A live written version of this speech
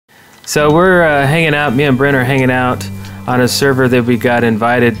So we're hanging out. Me and Brent are hanging out on a server that we got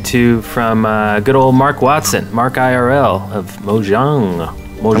invited to from good old Mark Watson, Mark IRL of Mojang.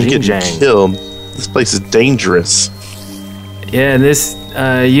 I'm getting killed. This place is dangerous. Yeah, and this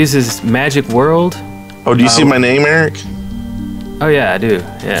uses Magic World. Oh, do you see my name, Eric? Oh yeah, I do.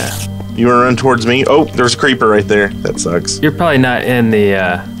 Yeah. You want to run towards me? Oh, there's a creeper right there. That sucks. You're probably not in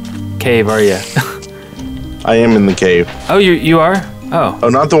the cave, are you? I am in the cave. Oh, you are? Oh. Oh,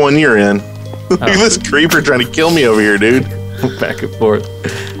 not the one you're in. Look at this creeper trying to kill me over here, dude. Back and forth.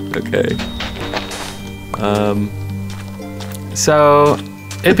 Okay. So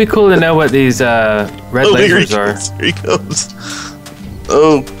it'd be cool to know what these red lasers are. Here he goes.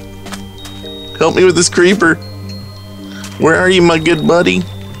 Oh. Help me with this creeper. Where are you, my good buddy?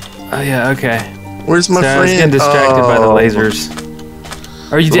 Oh, yeah, okay. Where's my friend? I was getting distracted by the lasers.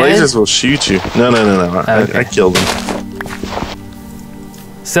 Are you dead? The lasers will shoot you. No. Okay. I killed him.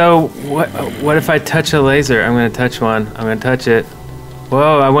 So, what if I touch a laser? I'm going to touch one. I'm going to touch it.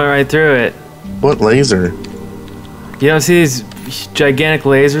 Whoa, I went right through it. What laser? You don't see these gigantic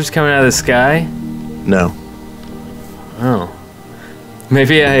lasers coming out of the sky? No. Oh.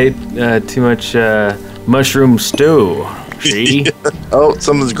 Maybe I ate too much mushroom stew. See? Oh,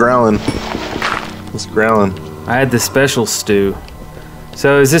 something's growling. What's growling? I had the special stew.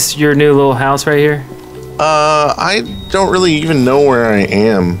 So is this your new little house right here? I don't really even know where I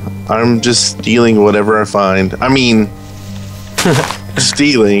am. I'm just stealing whatever I find. I mean,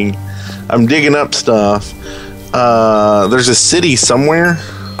 stealing. I'm digging up stuff. There's a city somewhere.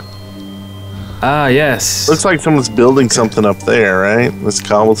 Ah, yes. Looks like someone's building something up there, right? This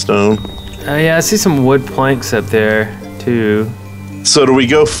cobblestone. Yeah, I see some wood planks up there, too. So do we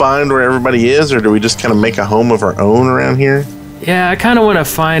go find where everybody is, or do we just kind of make a home of our own around here? Yeah, I kind of want to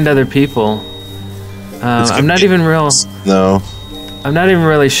find other people. I'm not even I'm not even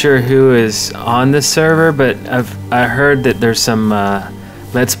really sure who is on this server, but I heard that there's some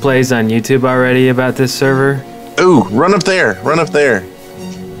Let's Plays on YouTube already about this server. Ooh, run up there! Run up there!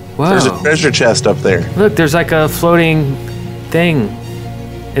 Whoa. There's a treasure chest up there. Look, there's like a floating thing.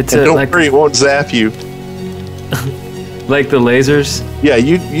 It's don't worry, it won't zap you. Like the lasers? Yeah,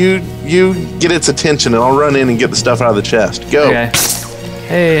 you get its attention, and I'll run in and get the stuff out of the chest. Go. Okay.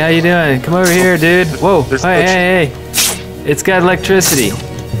 Hey, how you doing? Come over here, dude. Whoa. Hey. It's got electricity.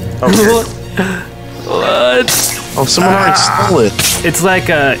 Okay. What? Oh, someone already stole it. It's like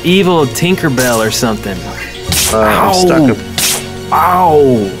a evil Tinkerbell or something. I'm stuck.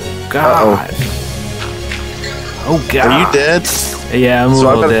 Ow. God. Oh, God. Are you dead? Yeah, I'm a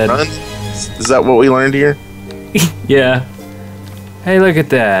little dead. Run? Is that what we learned here? Yeah. Hey, look at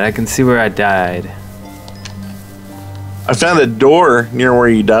that. I can see where I died. I found a door near where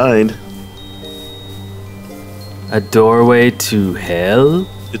you died. A doorway to hell?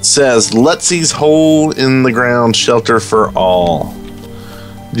 It says, Letsy's hole in the ground shelter for all.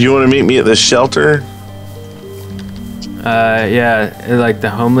 Do you want to meet me at this shelter? Yeah, like the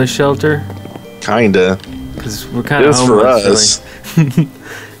homeless shelter? Kinda. Because we're kind of homeless. For us.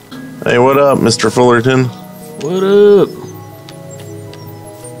 Hey, what up, Mr. Fullerton? What up?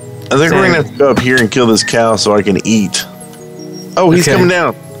 I think we're gonna have to go up here and kill this cow so I can eat. Oh, he's coming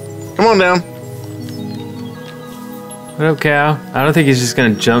down. Come on down. What up, cow? I don't think he's just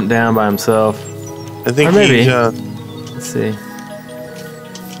gonna jump down by himself. I think or maybe. Let's see.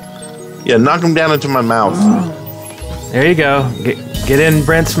 Yeah, knock him down into my mouth. There you go. Get in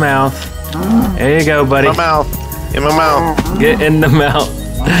Brent's mouth. There you go, buddy. My mouth. In my mouth. Get in the mouth.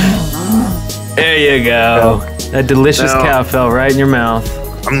 There you go. That delicious cow fell right in your mouth.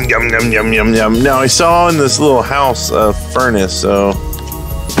 Yum, yum, yum, yum, yum. Now, I saw in this little house a furnace, so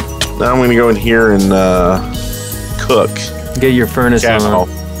now I'm going to go in here and cook. Get your furnace on.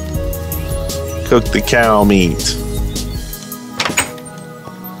 Cook the cow meat.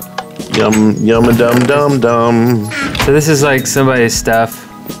 Yum, yum, a dum, dum, dum. So this is like somebody's stuff?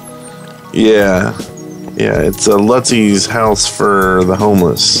 Yeah. Yeah, it's a Lutzy's house for the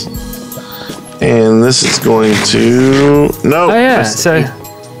homeless. And this is going to... No. Oh, yeah. So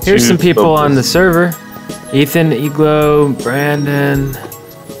here's some people on the server. Ethan, Iglo, Brandon.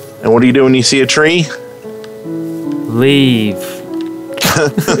 And what do you do when you see a tree? Leave.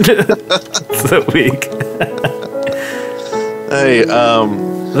 So weak. Hey,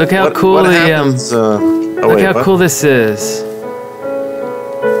 look how cool look how cool this is.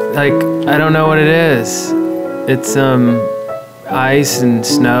 Like, I don't know what it is. It's ice and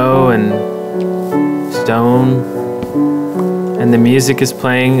snow and stone, and the music is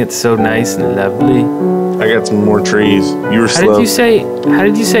playing. It's so nice and lovely. I got some more trees. You were slow. How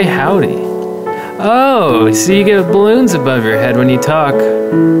did you say howdy? Oh, so you get balloons above your head when you talk.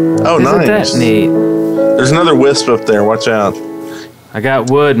 Oh, Isn't nice. that neat? There's another wisp up there. Watch out. I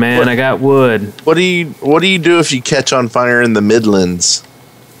got wood, man. I got wood. What do you do if you catch on fire in the Midlands?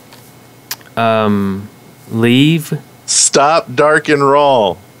 Leave. Stop, dark, and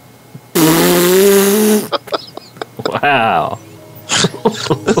roll. Wow.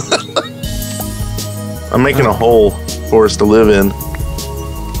 I'm making a hole for us to live in.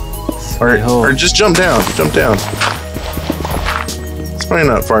 Hole. Or just jump down. Jump down. It's probably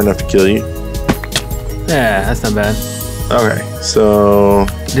not far enough to kill you. Yeah, that's not bad. Okay, so...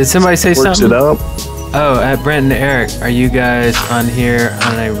 Did somebody say works something? it up. Oh, Brent and Eric, are you guys on here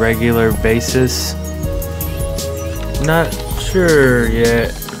on a regular basis? Not sure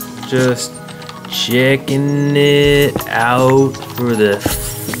yet. Just checking it out for the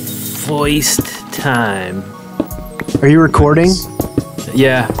first time. Are you recording?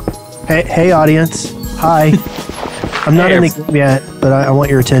 Yeah. Hey, audience. Hi. I'm not in the game yet, but I want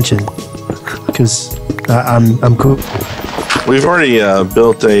your attention because I'm cool. We've already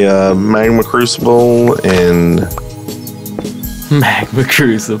built a magma crucible and... Magma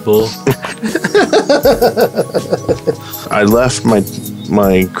crucible. I left my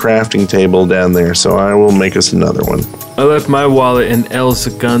crafting table down there, so I will make us another one. I left my wallet in El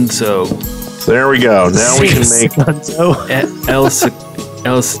Segundo. So there we go. Now we can make... El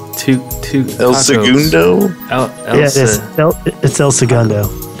Segundo? It's El Segundo.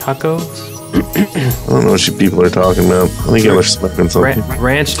 Tacos? I don't know what you people are talking about. I think y'all are smoking something.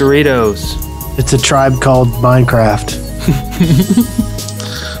 Ranch Doritos. It's a tribe called Minecraft.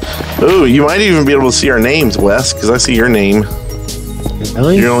 Ooh, you might even be able to see our names, Wes, because I see your name.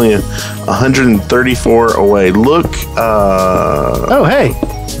 Really? You're only 134 away. Look, Oh, hey.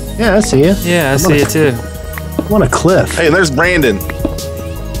 Yeah, I see you. Yeah, I see you too. I'm on a cliff. Hey, there's Brandon.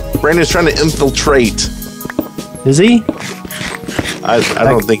 Brandon's trying to infiltrate. Is he? I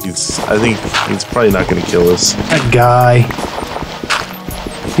don't think he's... I think he's probably not going to kill us. That guy.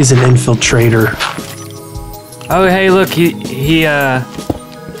 He's an infiltrator. Oh, hey, look, he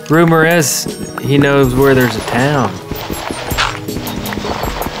rumor is he knows where there's a town.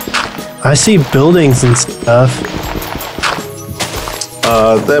 I see buildings and stuff.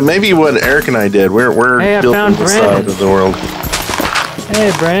 That may be what Eric and I did. We're Hey, built found on the side of the world.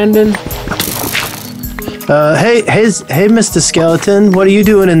 Hey, Brandon. Hey, Mr. Skeleton, what are you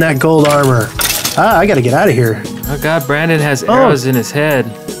doing in that gold armor? I gotta get out of here. Oh, God, Brandon has arrows in his head.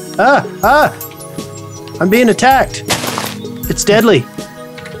 I'm being attacked. It's deadly.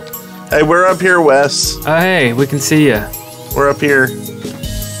 Hey, we're up here, Wes. Oh, hey, we can see you. We're up here.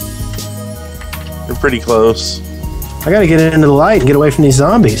 We're pretty close. I gotta get into the light and get away from these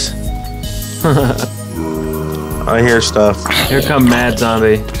zombies. I hear stuff. Here come Mad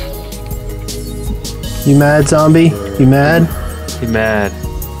Zombie. You mad, zombie? You mad? He mad.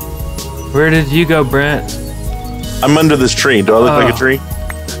 Where did you go, Brent? I'm under this tree. Do I look like a tree?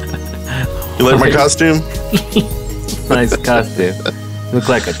 You like my costume? Nice costume. Look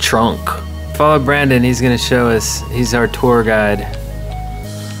like a trunk. Follow Brandon. He's gonna show us. He's our tour guide.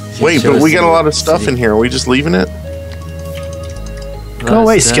 Wait, but we got a lot of stuff in here. Are we just leaving it? Go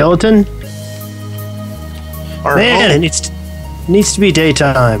away, skeleton. Our Man, home? it needs to be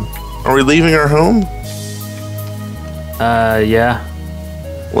daytime. Are we leaving our home? Yeah.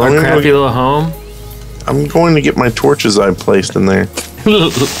 Well, Our crappy little home. I'm going to get my torches I placed in there.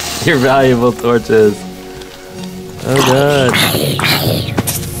 Your valuable torches. Oh, God.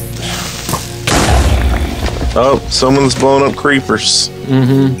 Oh, someone's blowing up creepers.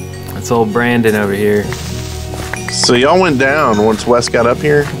 Mm-hmm. That's old Brandon over here. So y'all went down once Wes got up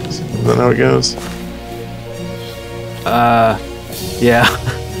here? Is that how it goes? Yeah.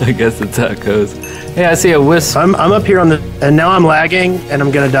 I guess that's how it goes. Hey, I see a wisp. I'm up here on the, and now I'm lagging, and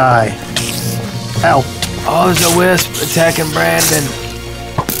I'm gonna die. Ow! Oh, there's a wisp attacking Brandon.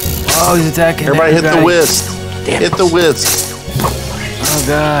 Oh, he's attacking Everybody hit the wisp. Damn Hit the wisp. Oh,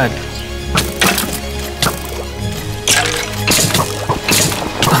 God.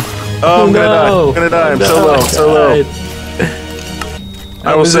 Oh, I'm gonna die. I'm gonna die. I'm so low. So low.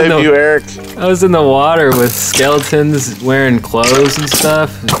 I will save you, Eric. I was in the water with skeletons wearing clothes and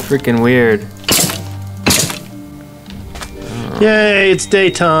stuff. It's freaking weird. Yay! It's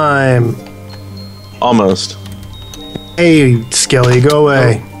daytime. Almost. Hey, Skelly, go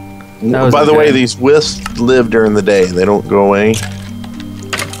away. By the way, these wisps live during the day. They don't go away.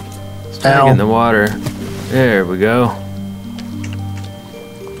 Get in the water. There we go.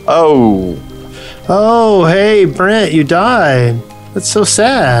 Oh. Oh, hey, Brent, you died. That's so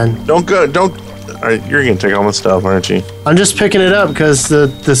sad. Don't go. Don't. You're gonna take all my stuff, aren't you? I'm just picking it up because the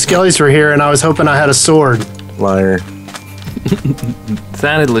skellies were here and I was hoping I had a sword. Liar.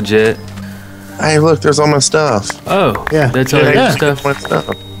 Sounded legit. Hey, look, there's all my stuff. Oh, Yeah. that's all your Yeah. stuff. My stuff.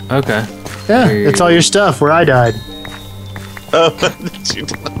 Okay. Yeah, it's all your stuff where I died. Oh, did you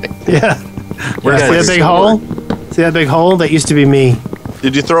die? Yeah. Where See that big hole? See that big hole? That used to be me.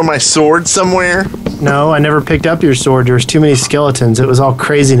 Did you throw my sword somewhere? No, I never picked up your sword. There was too many skeletons. It was all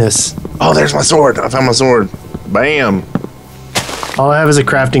craziness. Oh, there's my sword. I found my sword. Bam. All I have is a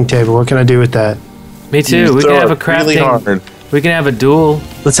crafting table. What can I do with that? Me too. You We throw can have a it really crafting. hard. We can have a duel.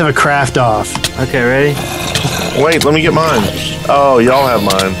 Let's have a craft off. Okay, ready? Wait, let me get mine. Oh, y'all have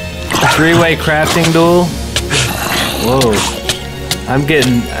mine. 3-way crafting duel. Whoa. I'm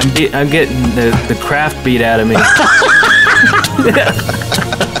getting the craft beat out of me.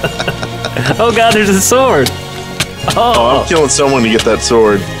 Oh god, there's a sword. Oh, I'm killing someone to get that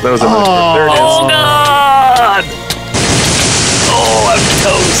sword. That was a nice. There it is. Oh god! Oh, I'm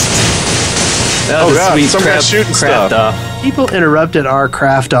toast. That was a God, sweet some guy's craft, shooting craft stuff. off. People interrupted our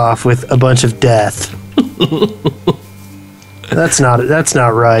craft off with a bunch of death. That's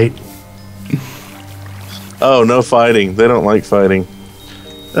not right. Oh, no fighting. They don't like fighting.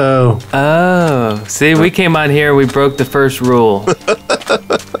 Oh. Oh, see, we came on here, we broke the first rule.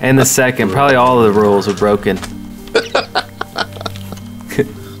 And the second. Probably all of the rules were broken.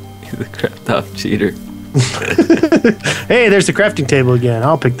 He's a craft off cheater. Hey, there's the crafting table again.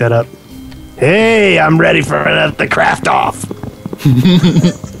 I'll pick that up. Hey, I'm ready for the craft off. They're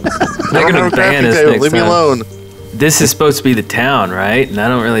I don't gonna have a ban crafting us table. next Leave me time. alone. This is supposed to be the town, right? And I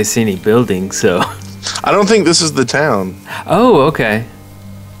don't really see any buildings, so. I don't think this is the town. Oh, okay.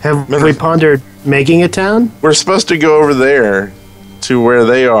 Have we pondered making a town? We're supposed to go over there to where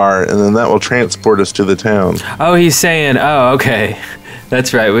they are, and then that will transport us to the town. Oh, he's saying, oh, okay.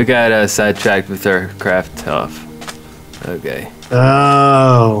 That's right, we got sidetracked with our craft off. Okay.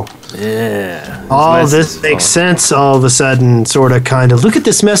 Oh. Yeah. All this makes sense all of a sudden, sort of, kind of. Look at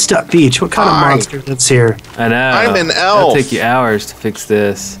this messed up beach. What kind of monster lives here? I know. I'm an It'll elf. take you hours to fix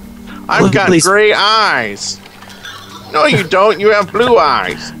this. I've Look, got please. gray eyes. No, you don't. You have blue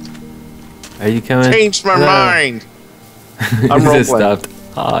eyes. Are you coming? Changed my No. mind. I'm It just role-playing. stopped.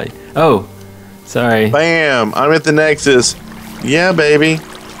 Hi. Oh, sorry. Bam. I'm at the Nexus. Yeah, baby.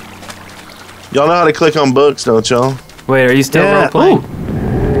 Y'all know how to click on books, don't y'all? Wait, are you still Yeah. role-playing?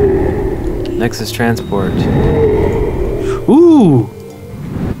 Nexus transport. Ooh.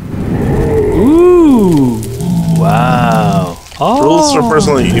 Ooh. Wow. Oh. Rules for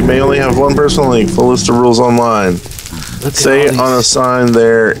personal link. You may only have one personal link. Full list of rules online. Look at Say all on a these- sign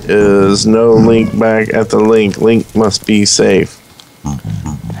there is no link back at the link. Link must be safe.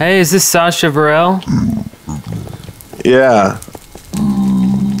 Hey, is this Sasha Varel? Yeah.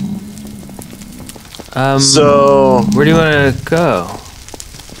 So, Where do you want to go?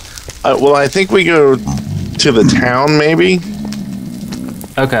 well, I think we go to the town, maybe.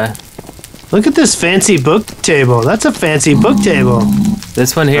 Okay. Look at this fancy book table. That's a fancy book table.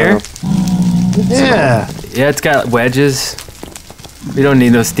 This one here? Yeah. Yeah, it's got wedges. We don't need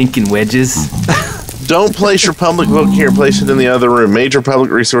those stinking wedges. Don't place your public book here. Place it in the other room. Major public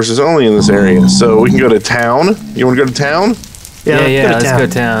resources only in this area. So we can go to town. You want to go to town? Yeah, let's go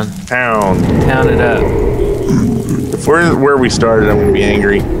town. Town. Town it up. If we're where we started, I'm gonna be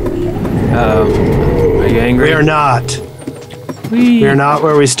angry. Are you angry? We are not. We are not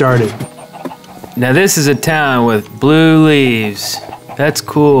where we started. Now this is a town with blue leaves. That's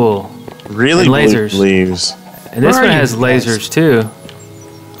cool. Really, And lasers. blue leaves. And this Where one are you has guys? lasers too.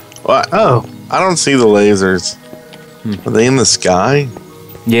 What? Oh. I don't see the lasers. Are they in the sky?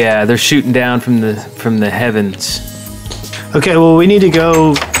 Yeah, they're shooting down from the heavens. Okay, well, we need to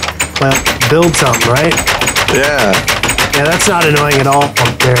go build something, right? Yeah. Yeah, that's not annoying at all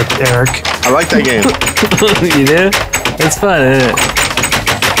there, Eric. I like that game. You do? It's fun, isn't it?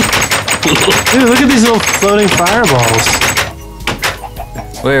 Dude, look at these little floating fireballs.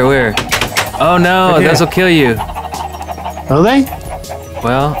 Where? Oh no, Right here. those will kill you. Are they?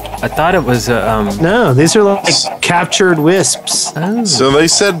 Well, I thought it was No, these are like captured wisps. Oh. So they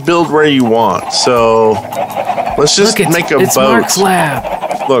said build where you want. So let's just Look, make a it's boat. Mark's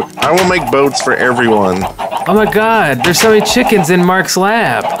lab. Look, I will make boats for everyone. Oh my god, there's so many chickens in Mark's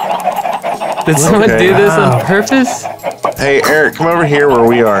lab. Did someone Okay. do this Wow. on purpose? Hey, Eric, come over here where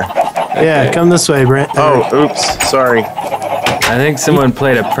we are. Yeah, come this way, Brent. Oh, oops. Sorry. I think someone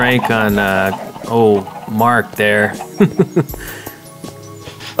played a prank on old Mark there. Oh,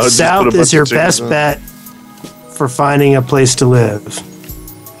 just put a South bunch is of your chickens best in. bet for finding a place to live.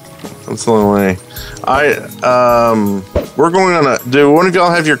 That's the only way. We're going on a. Do one of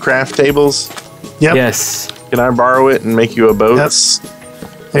y'all have your craft tables? Yep. Yes. Can I borrow it and make you a boat? Yep.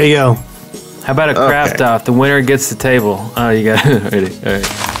 There you go. How about a craft off? The winner gets the table. Oh, you got it already. All right.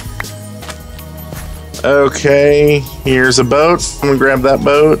 Okay, here's a boat. I'm gonna grab that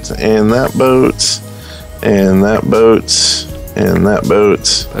boat and that boat and that boat and that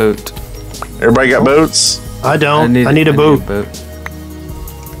boat. Boat. Everybody got boats? I don't. I need a boat.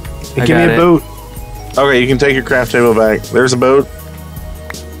 Give me a boat. Okay, you can take your craft table back. There's a boat.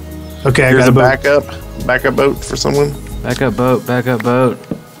 Okay, here's I got a backup boat for someone. Backup boat. Backup boat.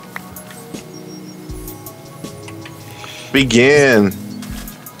 Begin.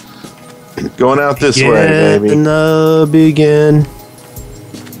 Going out this way, baby. Begin.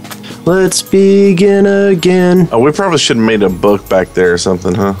 Let's begin again. Oh, we probably should have made a book back there or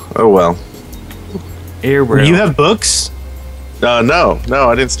something, huh? Oh well. Earworm. You have books? No,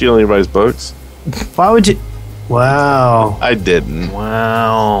 I didn't steal anybody's books. Why would you? Wow. I didn't.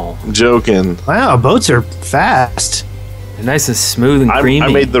 Wow. I'm joking. Wow, boats are fast. They're nice and smooth and creamy. I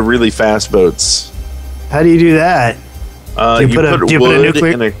made the really fast boats. How do you do that? You put wood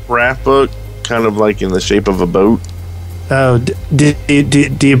in a craft book, kind of like in the shape of a boat. Oh, do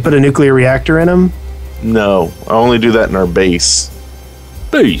you put a nuclear reactor in them? No, I only do that in our base.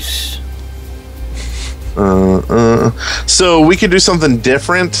 Base. So we could do something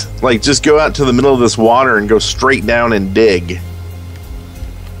different, like just go out to the middle of this water and go straight down and dig.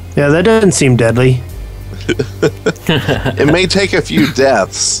 Yeah, that doesn't seem deadly. It may take a few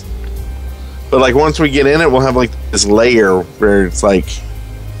deaths, but like once we get in it, we'll have like this layer where it's like,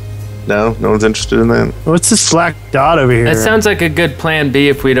 no one's interested in that. What's this black dot over here? That sounds like a good plan B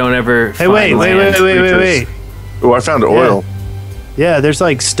if we don't ever. Hey, wait. Oh, I found oil. Yeah, there's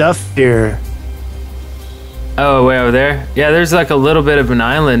like stuff here. Oh, way over there? Yeah, there's like a little bit of an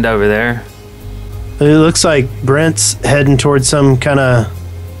island over there. It looks like Brent's heading towards some kind of...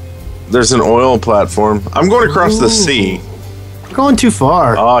 There's an oil platform. I'm going across the sea. We're going too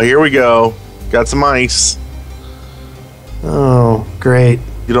far. Oh, here we go. Got some ice. Oh, great.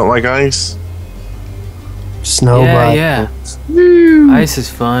 You don't like ice? Snow. Yeah. Ice is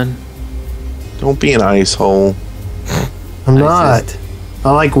fun. Don't be an ice hole. I'm not.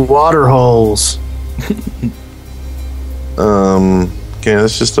 I like water holes. Okay,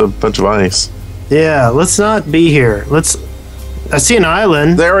 that's just a bunch of ice. Yeah, let's not be here. I see an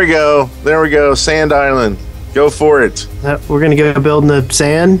island. There we go. Sand island. Go for it. We're going to go build in the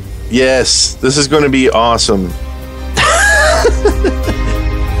sand? Yes, this is going to be awesome.